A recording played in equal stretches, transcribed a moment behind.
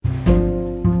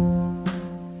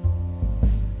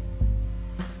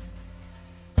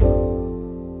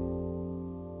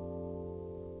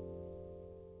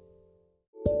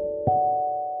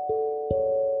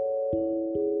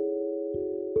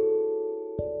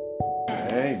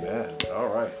Amen. All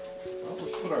right. Well,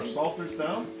 let's put our psalters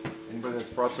down. Anybody that's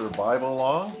brought their Bible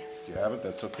along, if you haven't,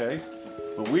 that's okay.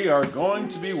 But we are going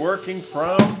to be working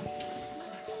from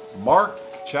Mark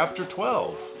chapter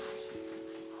 12.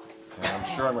 And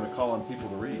I'm sure I'm going to call on people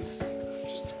to read.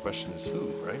 Just the question is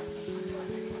who, right?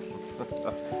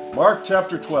 Mark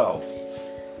chapter 12.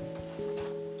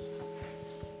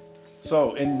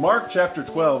 So in Mark chapter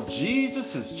 12,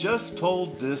 Jesus has just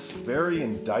told this very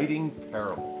indicting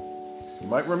parable. You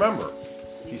might remember,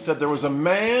 he said there was a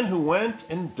man who went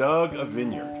and dug a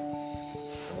vineyard.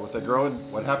 And what they grow in,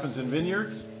 what happens in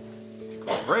vineyards? They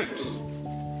grow grapes.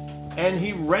 And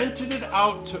he rented it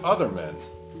out to other men.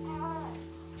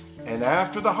 And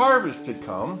after the harvest had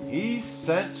come, he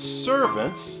sent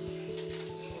servants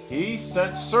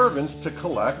to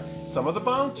collect some of the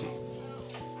bounty.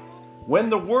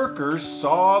 When the workers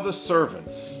saw the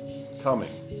servants coming,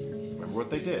 remember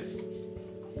what they did?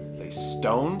 They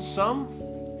stoned some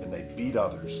and they beat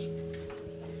others.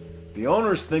 The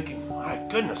owner's thinking, my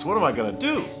goodness, what am I going to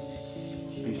do?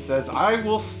 He says, I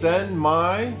will send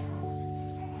my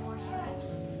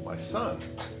son.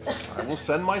 I will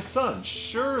send my son.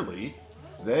 Surely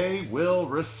they will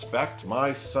respect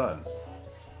my son.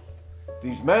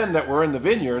 These men that were in the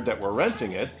vineyard that were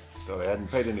renting it, though they hadn't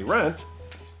paid any rent,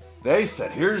 they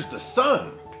said, here's the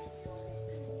son.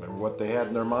 Remember what they had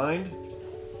in their mind?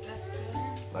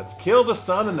 Let's kill the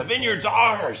son and the vineyard's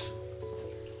ours.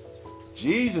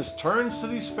 Jesus turns to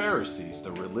these Pharisees,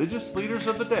 the religious leaders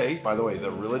of the day, by the way,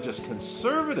 the religious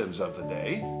conservatives of the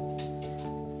day.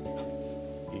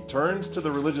 He turns to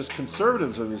the religious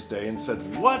conservatives of his day and said,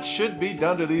 what should be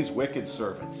done to these wicked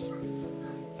servants?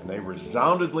 And they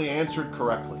resoundingly answered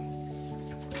correctly.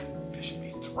 They should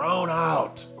be thrown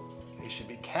out. They should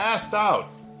be cast out.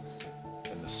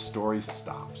 And the story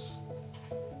stops.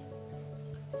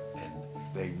 And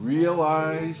they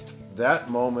realized that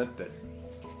moment that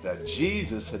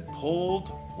Jesus had pulled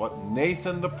what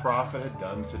Nathan the prophet had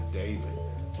done to David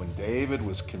when David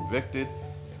was convicted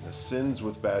in the sins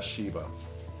with Bathsheba.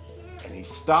 And he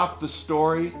stopped the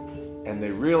story, and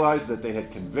they realized that they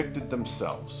had convicted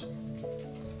themselves.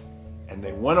 And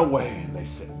they went away and they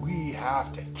said, we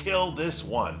have to kill this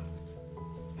one.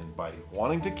 And by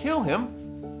wanting to kill him,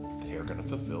 they are going to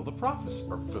fulfill the prophecy,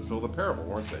 or fulfill the parable,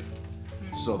 weren't they?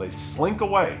 So they slink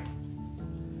away.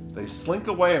 They slink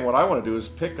away, and what I want to do is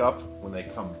pick up when they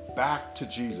come back to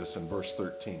Jesus in verse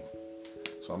 13.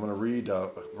 So I'm going to read a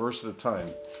verse at a time.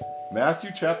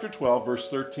 Matthew chapter 12, verse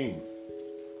 13.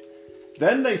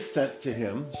 Then they sent to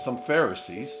him some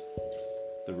Pharisees,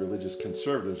 the religious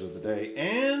conservatives of the day,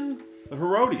 and the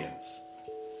Herodians,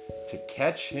 to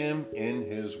catch him in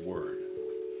his words.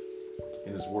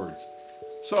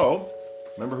 So,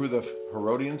 remember who the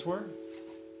Herodians were?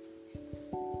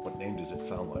 What name does it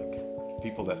sound like?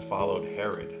 People that followed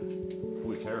Herod. Who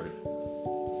was Herod?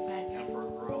 Bad guy. He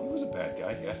was a bad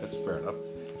guy. Yeah, that's fair enough.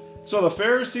 So the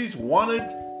Pharisees wanted,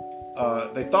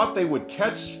 they thought they would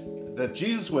catch, that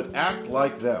Jesus would act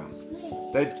like them.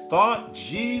 They thought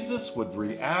Jesus would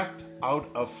react out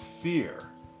of fear.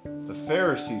 The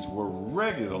Pharisees were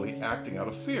regularly acting out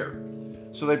of fear.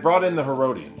 So they brought in the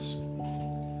Herodians.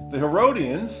 The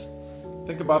Herodians,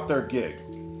 think about their gig.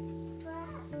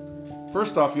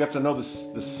 First off, you have to know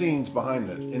the scenes behind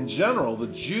it. In general, the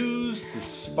Jews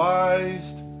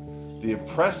despised the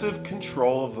oppressive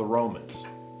control of the Romans.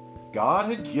 God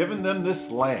had given them this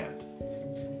land.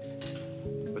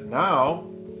 But now,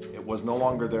 it was no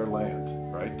longer their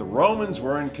land, right? The Romans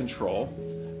were in control.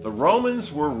 The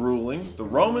Romans were ruling. The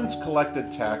Romans collected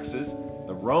taxes.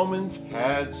 The Romans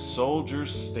had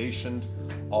soldiers stationed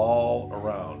all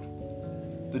around.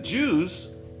 The Jews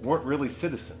weren't really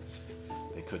citizens.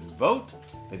 They couldn't vote.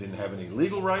 They didn't have any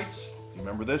legal rights. You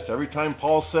remember this? Every time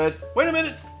Paul said, wait a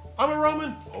minute, I'm a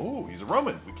Roman. Oh, he's a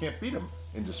Roman. We can't beat him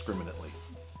indiscriminately.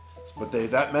 But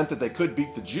that meant that they could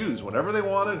beat the Jews whenever they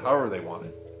wanted, however they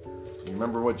wanted. You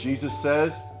remember what Jesus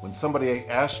says? When somebody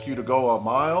asks you to go a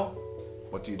mile,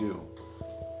 what do?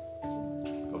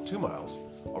 Go 2 miles.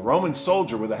 A Roman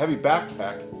soldier with a heavy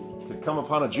backpack could come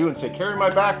upon a Jew and say, carry my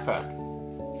backpack.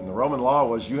 And the Roman law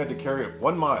was you had to carry it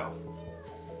 1 mile.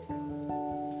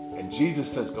 And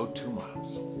Jesus says, go 2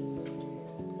 miles.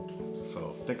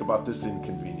 So think about this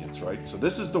inconvenience, right? So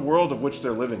this is the world of which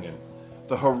they're living in.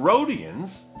 The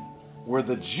Herodians were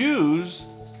the Jews,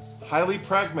 highly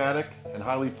pragmatic and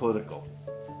highly political.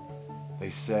 They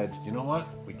said, you know what?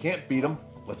 We can't beat them.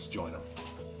 Let's join them.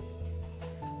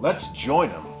 Let's join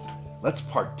them. Let's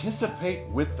participate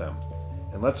with them.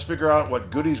 And let's figure out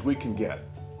what goodies we can get.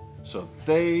 So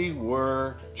they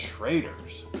were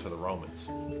traitors to the Romans.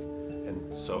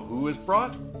 And so who is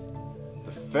brought?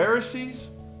 The Pharisees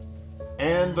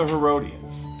and the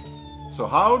Herodians. So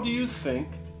how do you think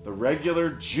the regular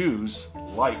Jews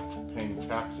liked paying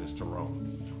taxes to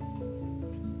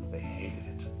Rome? They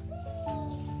hated it.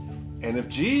 And if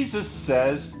Jesus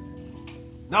says,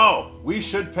 no, we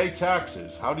should pay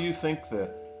taxes, how do you think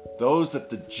those that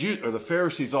the Jew or the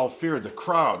Pharisees all feared, the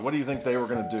crowd, what do you think they were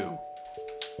going to do?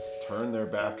 Turn their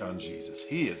back on Jesus.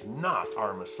 He is not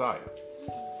our Messiah.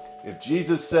 If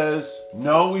Jesus says,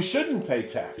 no, we shouldn't pay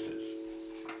taxes,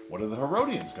 what are the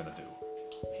Herodians going to do?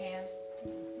 Pan.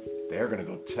 They're going to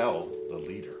go tell the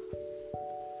leader.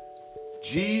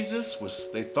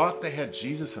 They thought they had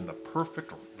Jesus in the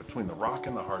perfect, between the rock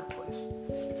and the hard place.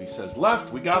 If he says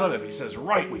left, we got him. If he says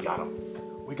right, we got him.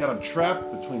 We got him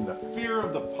trapped between the fear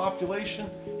of the population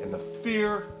and the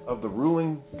fear of the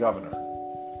ruling governor.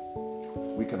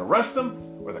 We can arrest him,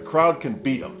 or the crowd can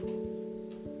beat him.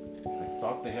 They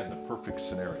thought they had the perfect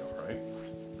scenario, right?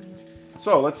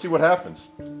 So let's see what happens.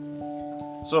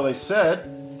 So they said,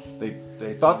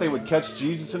 they thought they would catch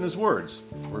Jesus in his words.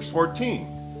 Verse 14.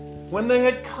 When they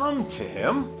had come to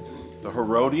him, the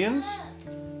Herodians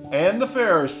and the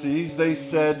Pharisees, they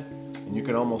said, and you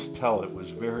can almost tell it was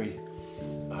very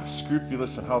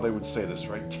scrupulous in how they would say this,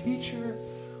 right? Teacher,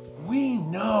 we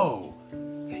know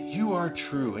that you are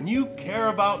true and you care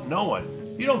about no one.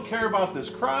 You don't care about this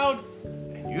crowd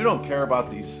and you don't care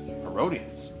about these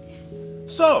Herodians.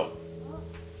 So,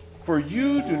 for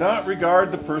you do not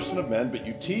regard the person of men, but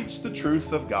you teach the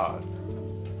truth of God.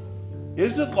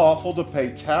 Is it lawful to pay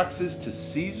taxes to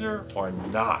Caesar or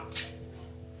not?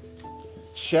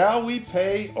 Shall we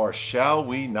pay or shall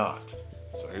we not?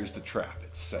 So here's the trap.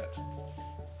 It's set.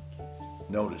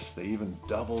 Notice they even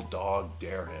double dog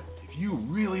dare him. If you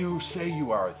really say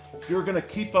you're going to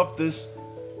keep up this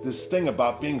thing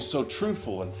about being so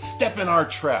truthful and step in our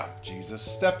trap, Jesus,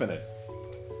 step in it.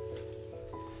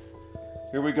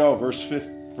 Here we go, verse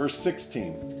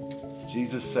 16.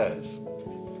 Jesus says,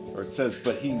 or it says,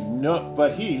 but he,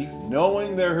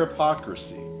 knowing their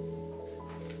hypocrisy,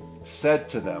 said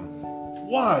to them,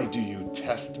 why do you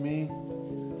test me?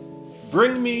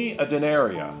 Bring me a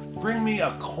denarius, bring me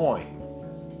a coin,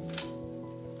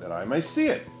 that I may see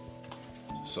it.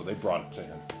 So they brought it to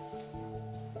him.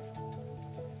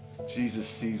 Jesus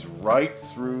sees right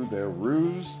through their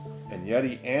ruse, and yet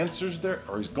he answers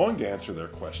he's going to answer their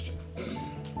question.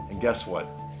 And guess what?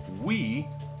 We,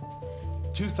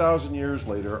 2,000 years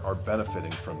later, are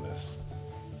benefiting from this.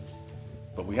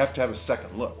 But we have to have a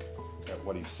second look at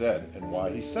what he said and why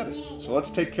he said it. So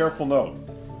let's take careful note.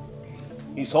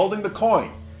 He's holding the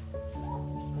coin,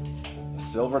 a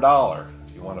silver dollar.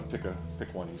 If you want to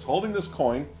pick one. He's holding this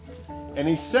coin, and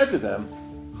he said to them,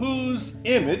 whose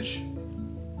image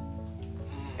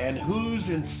and whose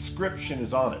inscription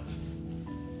is on it?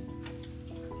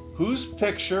 Whose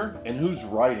picture and whose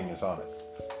writing is on it?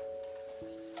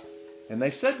 And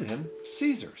they said to him,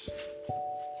 Caesar's.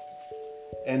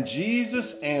 And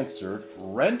Jesus answered,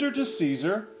 render to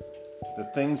Caesar the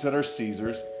things that are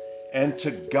Caesar's, and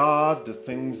to God the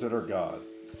things that are God.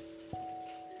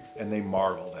 And they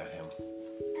marveled at him.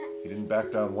 He didn't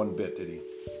back down one bit, did he?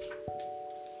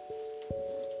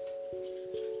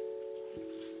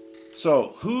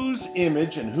 So, whose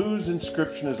image and whose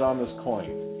inscription is on this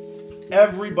coin?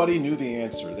 Everybody knew the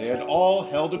answer. They had all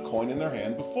held a coin in their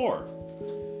hand before.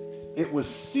 It was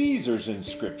Caesar's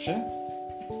inscription,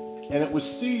 and it was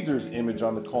Caesar's image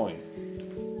on the coin.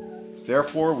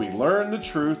 Therefore, we learn the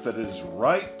truth that it is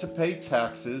right to pay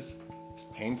taxes, as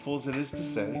painful as it is to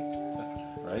say,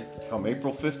 right? Come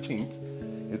April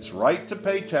 15th, it's right to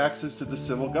pay taxes to the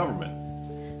civil government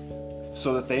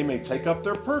so that they may take up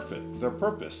their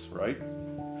purpose, right?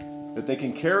 That they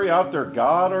can carry out their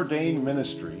God-ordained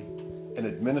ministry and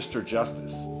administer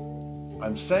justice.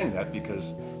 I'm saying that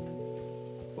because,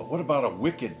 but what about a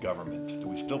wicked government? Do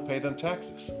we still pay them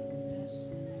taxes?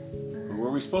 Who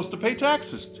are we supposed to pay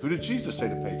taxes to? Who did Jesus say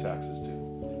to pay taxes to?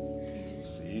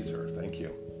 Caesar, thank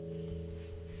you.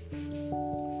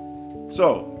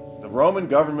 So, the Roman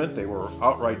government, they were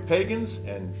outright pagans,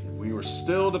 and we were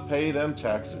still to pay them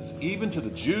taxes, even to the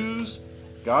Jews,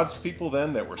 God's people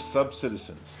then, that were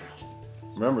sub-citizens.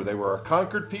 Remember, they were a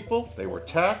conquered people, they were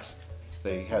taxed,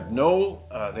 they had no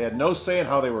say in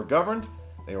how they were governed,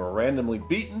 they were randomly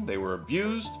beaten, they were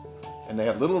abused, and they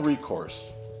had little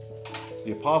recourse.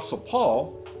 The Apostle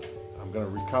Paul, I'm going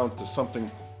to recount to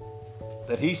something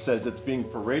that he says that's being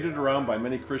paraded around by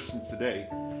many Christians today,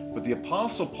 but the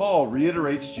Apostle Paul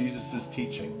reiterates Jesus'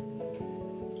 teaching,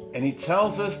 and he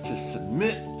tells us to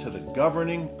submit to the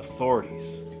governing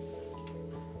authorities.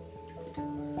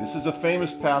 This is a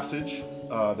famous passage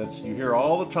that you hear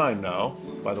all the time now.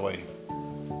 By the way,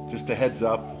 just a heads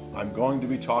up, I'm going to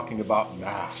be talking about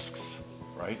masks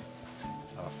right?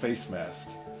 Face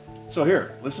masks. So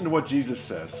here, listen to what Jesus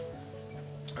says.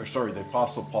 The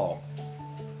Apostle Paul.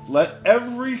 Let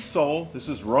every soul, this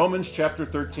is Romans chapter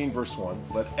 13, verse 1,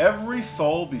 let every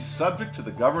soul be subject to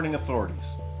the governing authorities.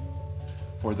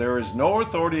 For there is no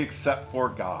authority except for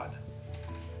God.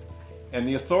 And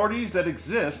the authorities that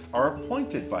exist are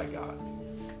appointed by God.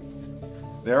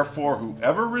 Therefore,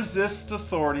 whoever resists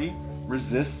authority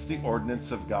resists the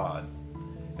ordinance of God.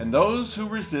 And those who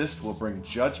resist will bring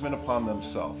judgment upon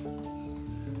themselves.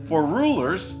 For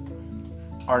rulers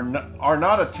are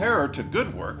not a terror to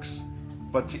good works,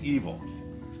 but to evil.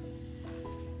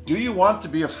 Do you want to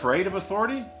be afraid of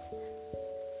authority?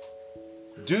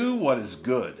 Do what is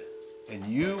good, and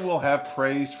you will have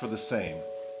praise for the same.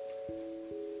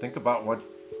 Think about what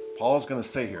Paul is going to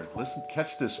say here. Listen,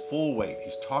 catch this full weight.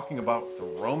 He's talking about the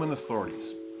Roman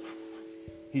authorities.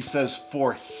 He says,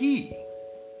 for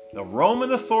the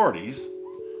Roman authorities,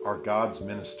 are God's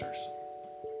ministers.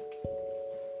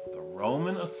 The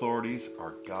Roman authorities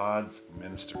are God's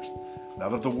ministers.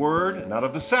 Not of the word, not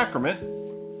of the sacrament,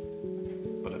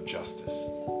 but of justice.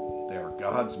 They are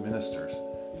God's ministers.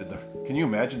 Can you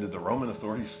imagine, did the Roman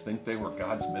authorities think they were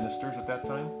God's ministers at that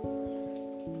time?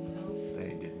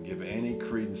 They didn't give any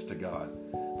credence to God.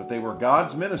 But they were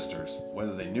God's ministers,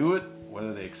 whether they knew it,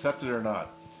 whether they accepted it or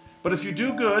not. But if you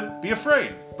do good, be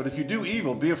afraid. But if you do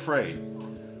evil, be afraid.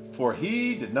 For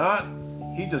he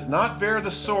does not bear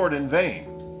the sword in vain.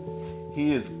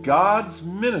 He is God's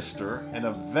minister and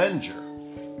avenger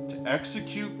to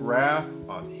execute wrath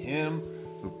on him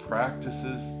who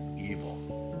practices evil.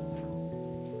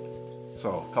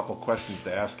 So, a couple questions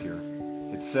to ask here.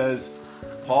 It says,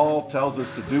 Paul tells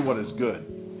us to do what is good.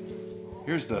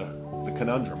 Here's the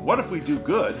conundrum. What if we do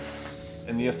good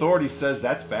and the authority says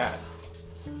that's bad?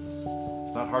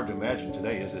 It's not hard to imagine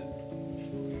today, is it?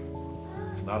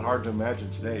 It's not hard to imagine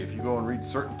today. If you go and read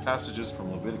certain passages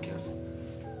from Leviticus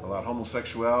about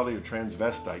homosexuality or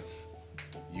transvestites,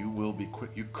 you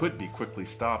could be quickly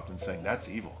stopped and saying that's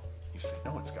evil. You say,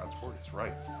 no, it's God's word, it's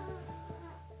right.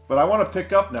 But I want to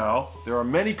pick up now. There are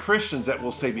many Christians that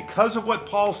will say, because of what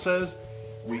Paul says,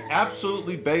 we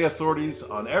absolutely obey authorities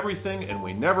on everything and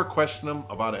we never question them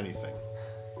about anything.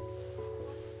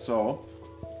 So,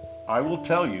 I will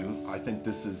tell you, I think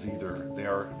this is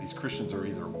these Christians are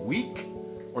either weak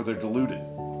or they're deluded.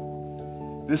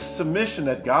 This submission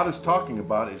that God is talking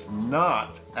about is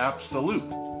not absolute.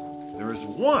 There is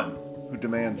one who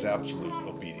demands absolute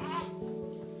obedience.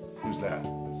 Who's that?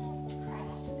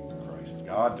 Christ.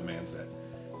 God demands that.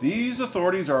 These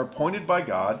authorities are appointed by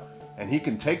God, and he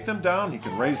can take them down, he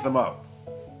can raise them up.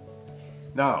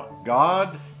 Now,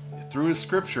 God, through his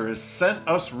scripture, has sent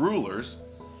us rulers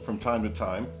from time to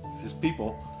time, his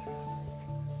people,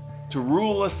 to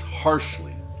rule us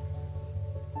harshly.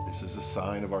 This is a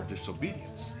sign of our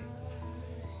disobedience.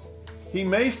 He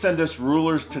may send us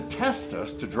rulers to test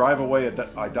us, to drive away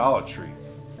idolatry.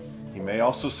 He may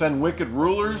also send wicked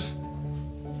rulers,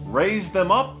 raise them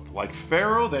up like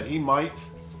Pharaoh, that he might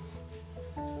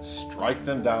strike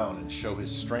them down and show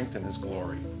his strength and his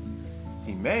glory.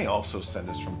 He may also send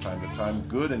us from time to time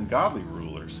good and godly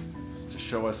rulers to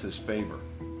show us his favor.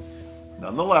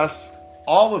 Nonetheless,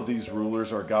 all of these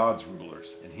rulers are God's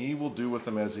rulers, and he will do with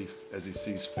them as he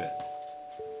sees fit.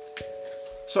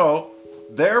 So,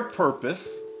 their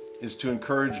purpose is to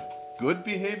encourage good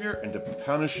behavior and to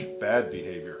punish bad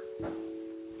behavior.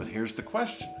 But here's the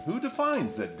question. Who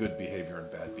defines that good behavior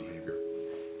and bad behavior?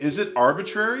 Is it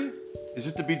arbitrary? Is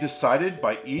it to be decided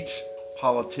by each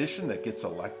politician that gets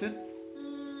elected?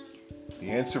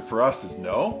 The answer for us is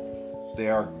no. They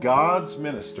are God's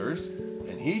ministers,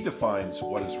 and he defines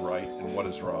what is right and what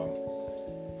is wrong,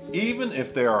 even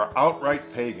if they are outright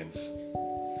pagans.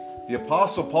 The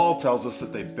Apostle Paul tells us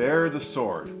that they bear the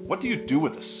sword. What do you do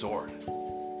with a sword?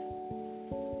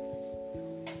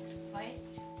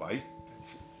 Fight.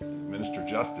 Administer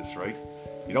justice, right?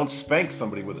 You don't spank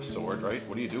somebody with a sword, right?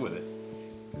 What do you do with it?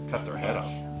 Cut their head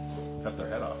off. Cut their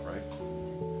head off, right?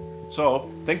 So,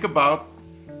 think about,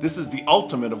 this is the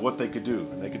ultimate of what they could do.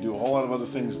 And they could do a whole lot of other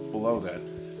things below that.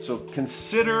 So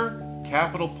consider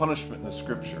capital punishment in the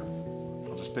scripture.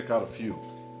 I'll just pick out a few.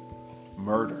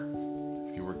 Murder.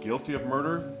 If you were guilty of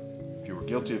murder, if you were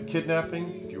guilty of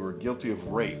kidnapping, if you were guilty of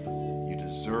rape, you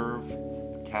deserve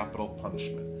capital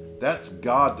punishment. That's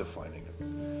God defining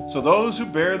it. So those who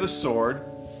bear the sword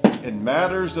in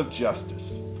matters of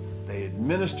justice, they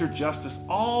administer justice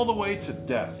all the way to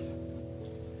death.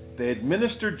 They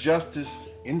administer justice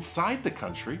inside the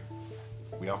country.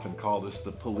 We often call this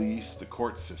the police, the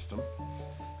court system.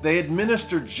 They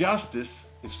administer justice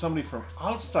if somebody from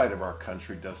outside of our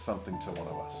country does something to one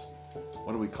of us.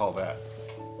 What do we call that?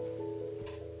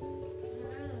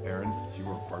 Aaron, you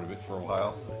were part of it for a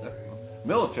while.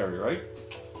 Military, right?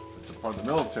 It's a part of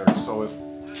the military. So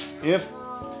if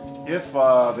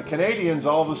the Canadians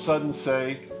all of a sudden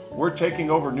say, we're taking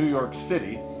over New York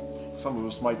City, some of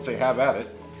us might say have at it,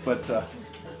 but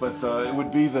it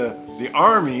would be the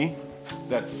army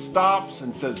that stops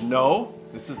and says, no,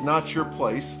 this is not your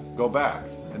place, go back.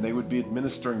 And they would be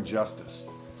administering justice.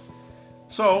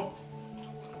 So,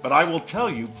 but I will tell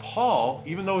you, Paul,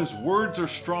 even though his words are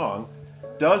strong,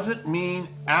 doesn't mean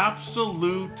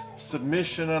absolute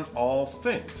submission on all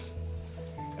things.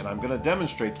 And I'm going to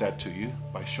demonstrate that to you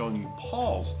by showing you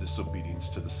Paul's disobedience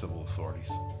to the civil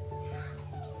authorities.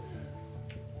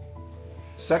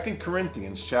 2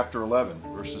 Corinthians chapter 11,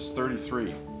 verses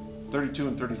 32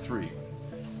 and 33.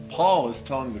 Paul is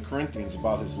telling the Corinthians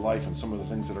about his life and some of the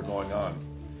things that are going on.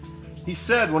 He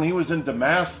said when he was in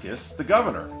Damascus, the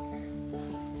governor,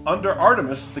 under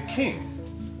Artemis the king,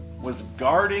 was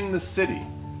guarding the city.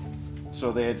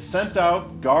 So they had sent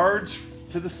out guards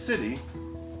to the city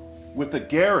with a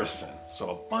garrison, so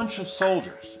a bunch of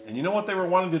soldiers. And you know what they were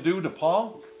wanting to do to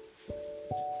Paul?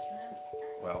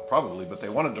 Well, probably, but they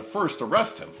wanted to first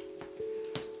arrest him.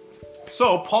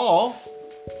 So Paul,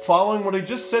 following what he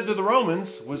just said to the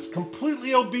Romans, was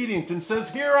completely obedient and says,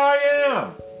 here I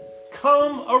am.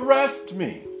 Come arrest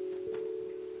me.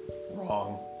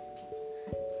 Wrong.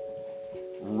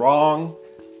 Wrong.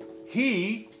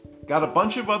 He got a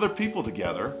bunch of other people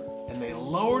together and they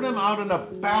lowered him out in a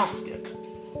basket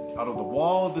out of the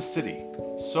wall of the city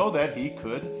so that he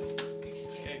could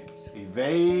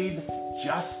evade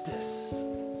justice.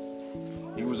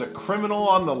 He was a criminal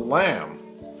on the lam.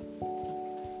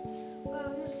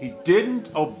 He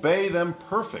didn't obey them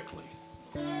perfectly.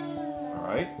 All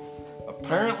right?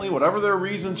 Apparently, whatever their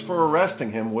reasons for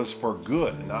arresting him was for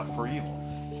good and not for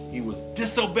evil. He was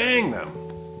disobeying them.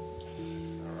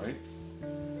 All right?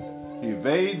 He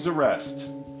evades arrest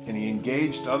and he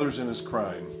engaged others in his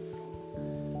crime.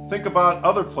 Think about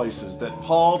other places that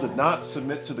Paul did not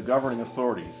submit to the governing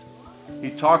authorities. He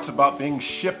talks about being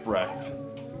shipwrecked.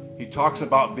 He talks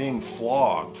about being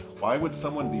flogged. Why would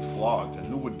someone be flogged? And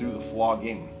who would do the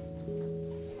flogging?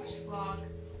 Flog.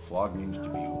 Flog means to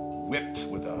be whipped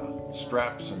with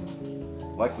straps,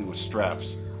 and likely with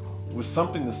straps. It was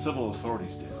something the civil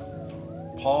authorities did.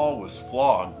 Paul was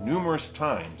flogged numerous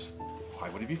times. Why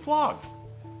would he be flogged?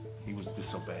 He was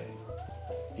disobeying.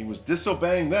 He was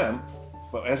disobeying them,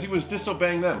 but as he was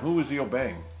disobeying them, who was he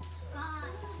obeying? God.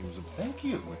 He was, thank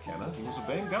you, McKenna. He was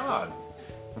obeying God.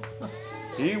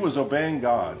 He was obeying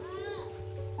God.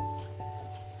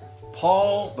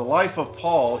 Paul, the life of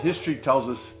Paul, history tells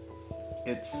us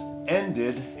it's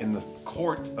ended in the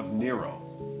court of Nero.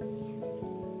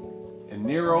 And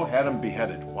Nero had him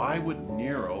beheaded. Why would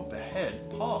Nero behead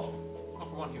Paul? Well,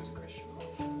 for one, he was a Christian.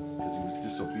 Because he was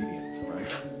disobedient,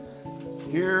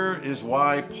 right? Here is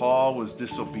why Paul was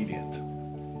disobedient.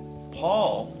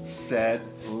 Paul said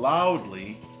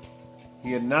loudly,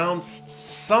 he announced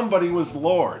somebody was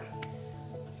Lord.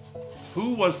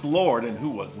 Who was Lord and who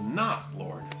was not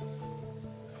Lord?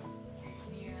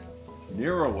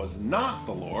 Nero was not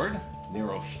the Lord.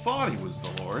 Nero thought he was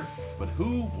the Lord. But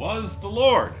who was the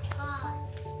Lord?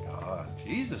 God.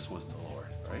 Jesus was the Lord,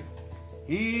 right?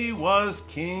 He was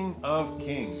King of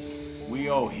Kings. We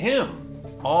owe him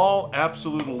all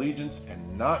absolute allegiance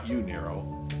and not you,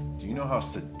 Nero. Do you know how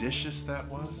seditious that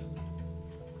was?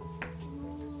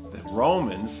 The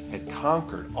Romans had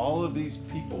conquered all of these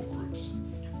people groups.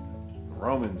 The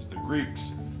Romans, the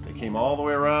Greeks, they came all the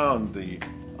way around. The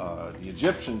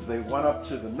Egyptians, they went up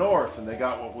to the north and they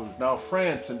got what was now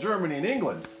France and Germany and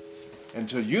England. And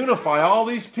to unify all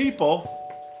these people,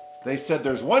 they said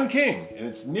there's one king and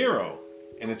it's Nero.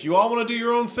 And if you all want to do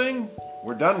your own thing,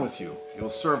 we're done with you. You'll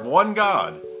serve one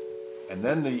God. And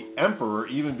then the emperor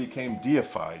even became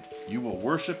deified. You will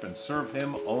worship and serve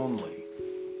him only.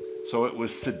 So it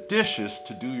was seditious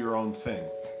to do your own thing.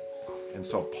 And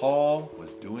so Paul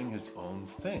was doing his own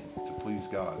thing to please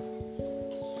God.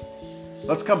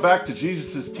 Let's come back to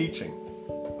Jesus' teaching.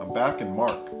 I'm back in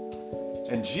Mark.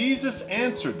 And Jesus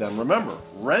answered them. Remember,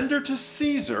 render to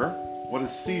Caesar what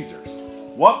is Caesar's.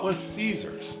 What was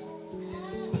Caesar's?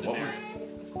 What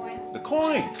was the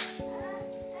coin.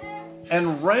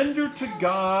 And render to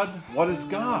God what is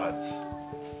God's.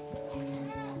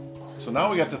 So now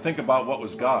we got to think about what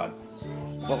was God.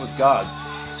 What was God's?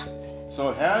 So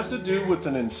it has to do with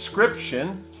an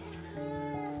inscription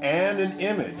and an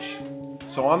image.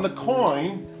 So on the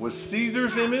coin was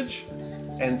Caesar's image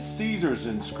and Caesar's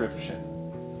inscription.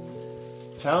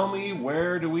 Tell me,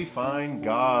 where do we find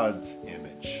God's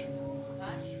image?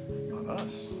 Us. On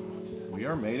us. We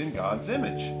are made in God's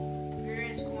image.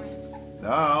 Various coins.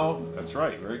 Now, that's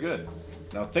right, very good.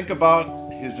 Now think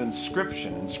about his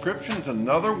inscription. Inscription is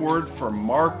another word for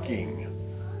marking.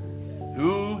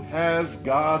 Who has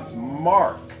God's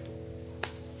mark?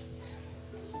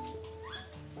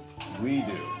 We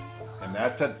do. And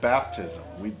that's at baptism.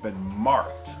 We've been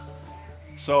marked.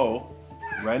 So,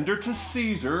 render to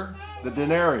Caesar the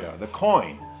denarii, the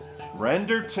coin.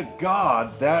 Render to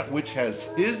God that which has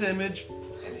his image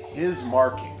and his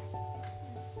marking.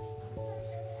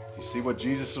 You see what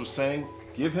Jesus was saying?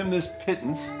 Give him this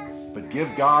pittance, but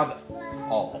give God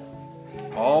all.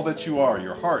 All that you are,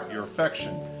 your heart, your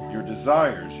affection, your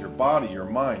desires, your body, your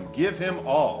mind. Give him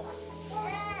all.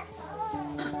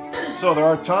 So there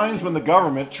are times when the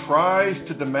government tries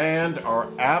to demand our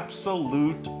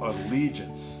absolute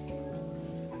allegiance.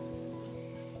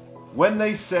 When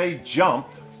they say jump,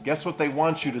 guess what they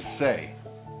want you to say?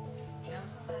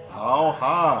 How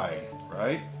high,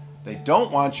 right? They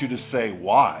don't want you to say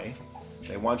why.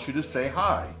 They want you to say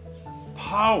high.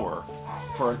 Power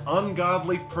for an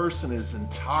ungodly person is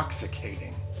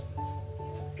intoxicating.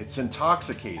 It's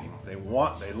intoxicating. They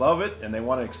love it, and they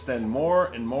want to extend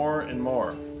more and more and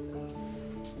more.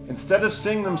 Instead of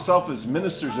seeing themselves as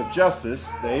ministers of justice,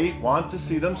 they want to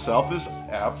see themselves as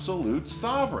absolute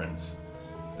sovereigns.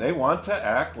 They want to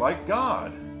act like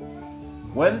God.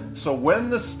 When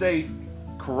the state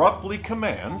corruptly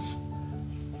commands,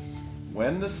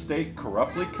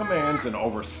 and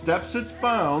oversteps its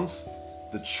bounds,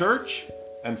 the church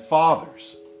and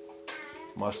fathers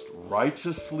must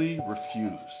righteously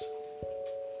refuse.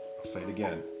 I'll say it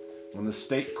again. When the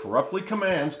state corruptly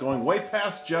commands, going way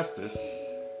past justice,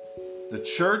 the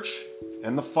church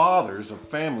and the fathers of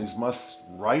families must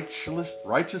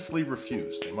righteously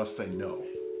refuse. They must say no.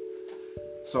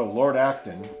 So Lord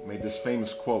Acton made this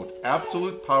famous quote,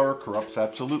 "Absolute power corrupts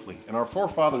absolutely." And our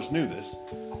forefathers knew this,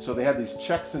 so they had these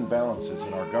checks and balances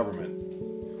in our government.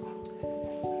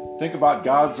 Think about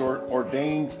God's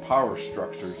ordained power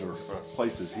structures or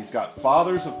places. He's got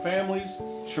fathers of families,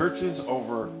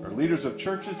 leaders of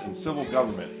churches, and civil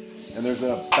government. And there's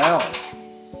a balance.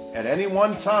 At any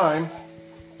one time,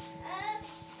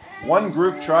 one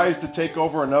group tries to take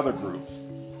over another group.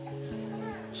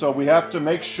 So we have to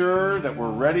make sure that we're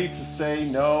ready to say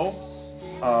no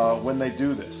when they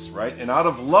do this, right? And out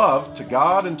of love to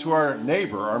God and to our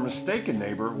neighbor, our mistaken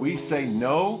neighbor, we say,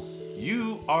 "No,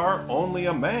 you are only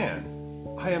a man.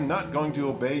 I am not going to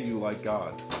obey you like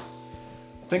God."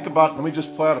 Let me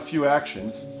just play out a few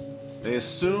actions. They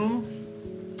assume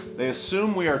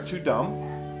we are too dumb.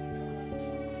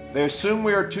 They assume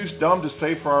we are too dumb to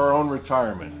save for our own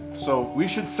retirement. So we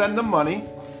should send them money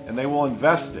and they will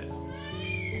invest it.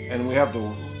 And we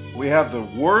have the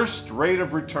worst rate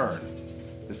of return.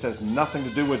 This has nothing to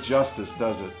do with justice,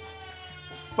 does it?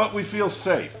 But we feel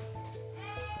safe.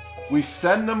 We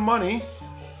send them money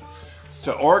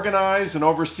to organize and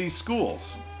oversee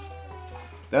schools.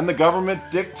 Then the government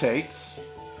dictates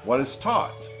what is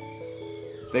taught.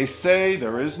 They say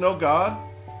there is no God,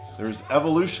 there is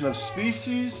evolution of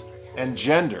species, and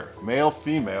gender, male,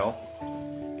 female,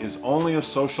 is only a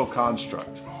social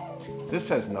construct. This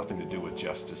has nothing to do with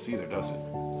justice either, does it?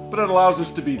 But it allows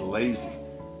us to be lazy.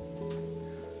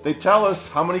 They tell us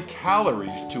how many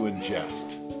calories to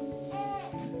ingest,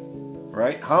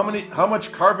 right? How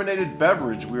much carbonated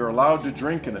beverage we are allowed to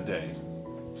drink in a day.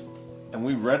 And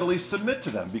we readily submit to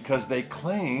them because they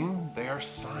claim they are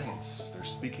science. They're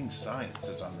speaking science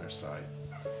is on their side.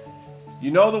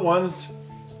 You know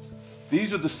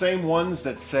these are the same ones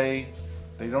that say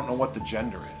they don't know what the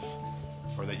gender is,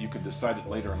 or that you could decide it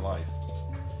later in life.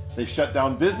 They shut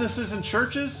down businesses and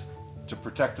churches to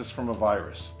protect us from a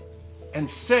virus, and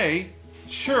say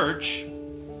church,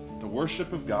 the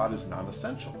worship of God, is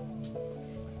non-essential.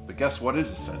 But guess what is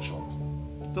essential?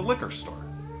 The liquor store.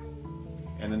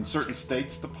 And in certain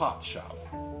states, the pot shop.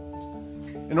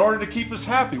 In order to keep us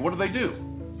happy, what do?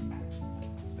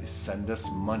 They send us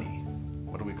money.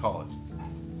 What do we call it?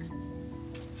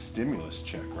 Stimulus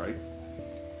check, right?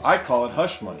 I call it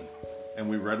hush money, and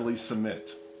we readily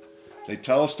submit. They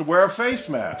tell us to wear a face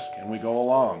mask, and we go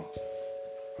along.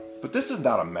 But this is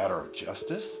not a matter of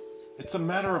justice. It's a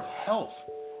matter of health.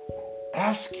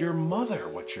 Ask your mother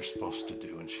what you're supposed to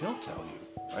do, and she'll tell you,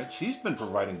 right? She's been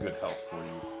providing good health for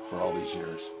you for all these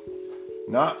years,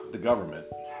 not the government.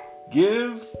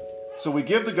 So we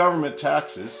give the government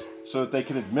taxes so that they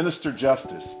can administer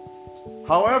justice.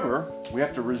 However, we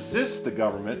have to resist the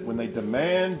government when they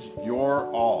demand your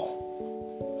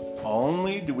all.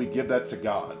 Only do we give that to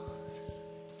God.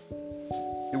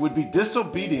 It would be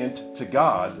disobedient to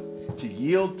God to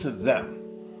yield to them.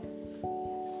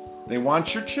 They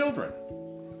want your children.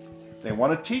 They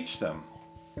want to teach them.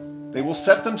 They will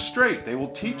set them straight. They will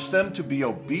teach them to be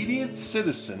obedient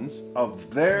citizens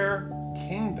of their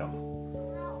kingdom.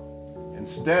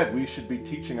 Instead, we should be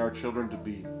teaching our children to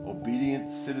be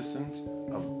obedient citizens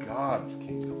of God's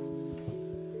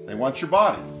kingdom. They want your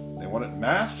body. They want it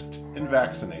masked and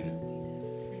vaccinated.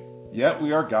 Yet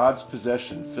we are God's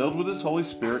possession, filled with His Holy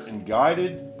Spirit and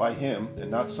guided by Him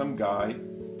and not some guy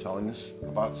telling us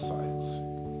about science.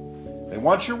 They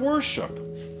want your worship.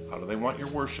 How do they want your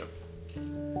worship?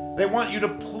 They want you to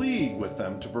plead with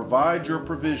them to provide your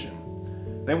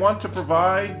provision. They want you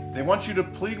to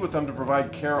plead with them to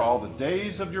provide care all the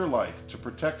days of your life, to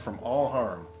protect from all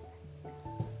harm.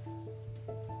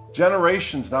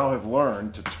 Generations now have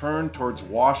learned to turn towards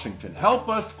Washington. Help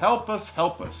us, help us,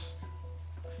 help us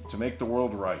to make the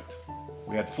world right.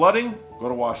 We had flooding, go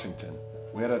to Washington.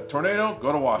 We had a tornado,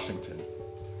 go to Washington.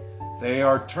 They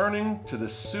are turning to the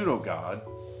pseudo-God,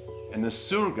 and the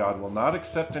pseudo-God will not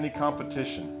accept any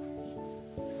competition.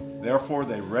 Therefore,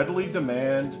 they readily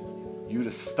demand you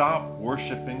to stop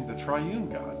worshiping the triune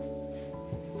God,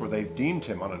 for they've deemed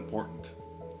Him unimportant.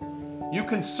 You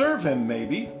can serve Him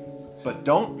maybe, but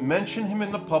don't mention Him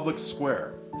in the public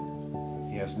square.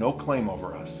 He has no claim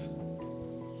over us.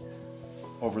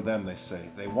 Over them, they say.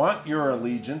 They want your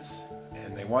allegiance,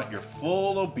 and they want your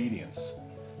full obedience.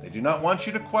 They do not want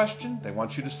you to question, they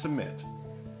want you to submit.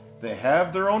 They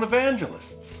have their own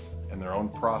evangelists and their own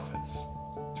prophets.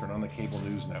 Turn on the cable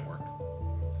news network.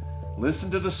 Listen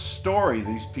to the story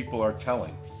these people are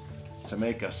telling to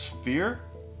make us fear,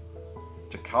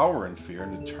 to cower in fear,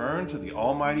 and to turn to the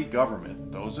almighty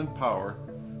government, those in power,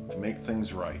 to make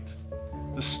things right.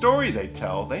 The story they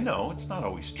tell, they know it's not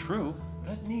always true,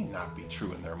 but it need not be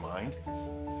true in their mind.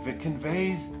 If it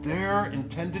conveys their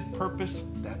intended purpose,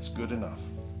 that's good enough.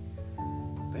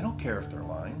 They don't care if they're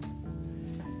lying.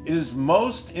 It is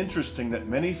most interesting that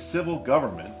many civil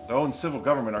government, though in civil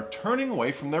government, are turning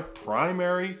away from their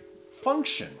primary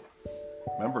function.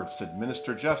 Remember, it's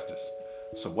administer justice.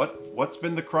 So what's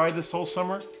been the cry this whole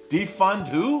summer? Defund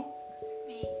who?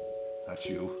 Me. Not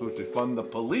you. Who? Defund the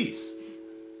police.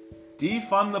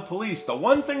 Defund the police. The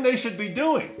one thing they should be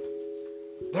doing.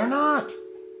 They're not.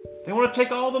 They want to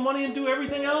take all the money and do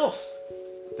everything else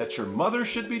that your mother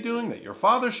should be doing, that your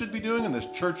father should be doing, and this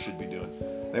church should be doing.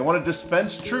 They want to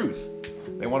dispense truth.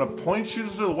 They want to point you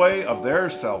to the way of their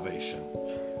salvation.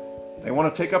 They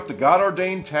want to take up the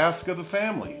God-ordained task of the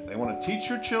family. They want to teach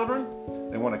your children.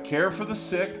 They want to care for the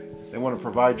sick. They want to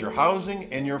provide your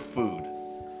housing and your food.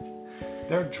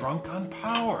 They're drunk on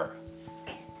power.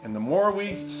 And the more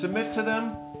we submit to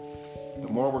them, the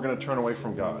more we're going to turn away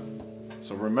from God.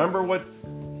 So remember what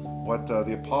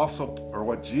the apostle, or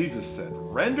what Jesus said.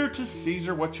 Render to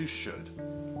Caesar what you should,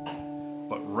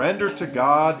 but render to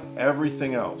God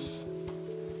everything else.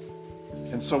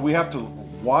 And so we have to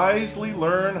wisely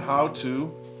learn how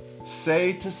to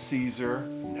say to Caesar,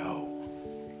 no.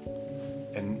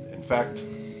 And in fact,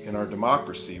 in our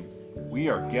democracy, we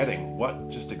are getting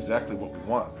just exactly what we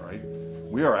want, right?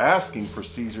 We are asking for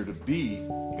Caesar to be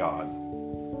God.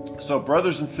 So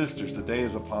brothers and sisters, the day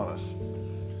is upon us,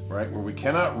 right? Where we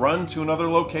cannot run to another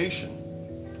location.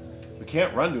 We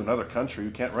can't run to another country.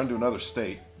 We can't run to another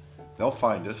state. They'll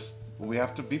find us, but we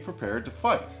have to be prepared to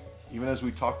fight, even as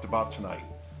we talked about tonight.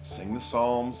 Sing the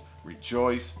Psalms,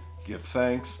 rejoice, give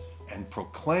thanks, and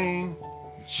proclaim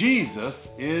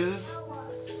Jesus is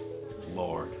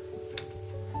Lord.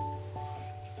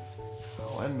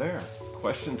 I'll end there.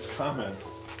 Questions, comments?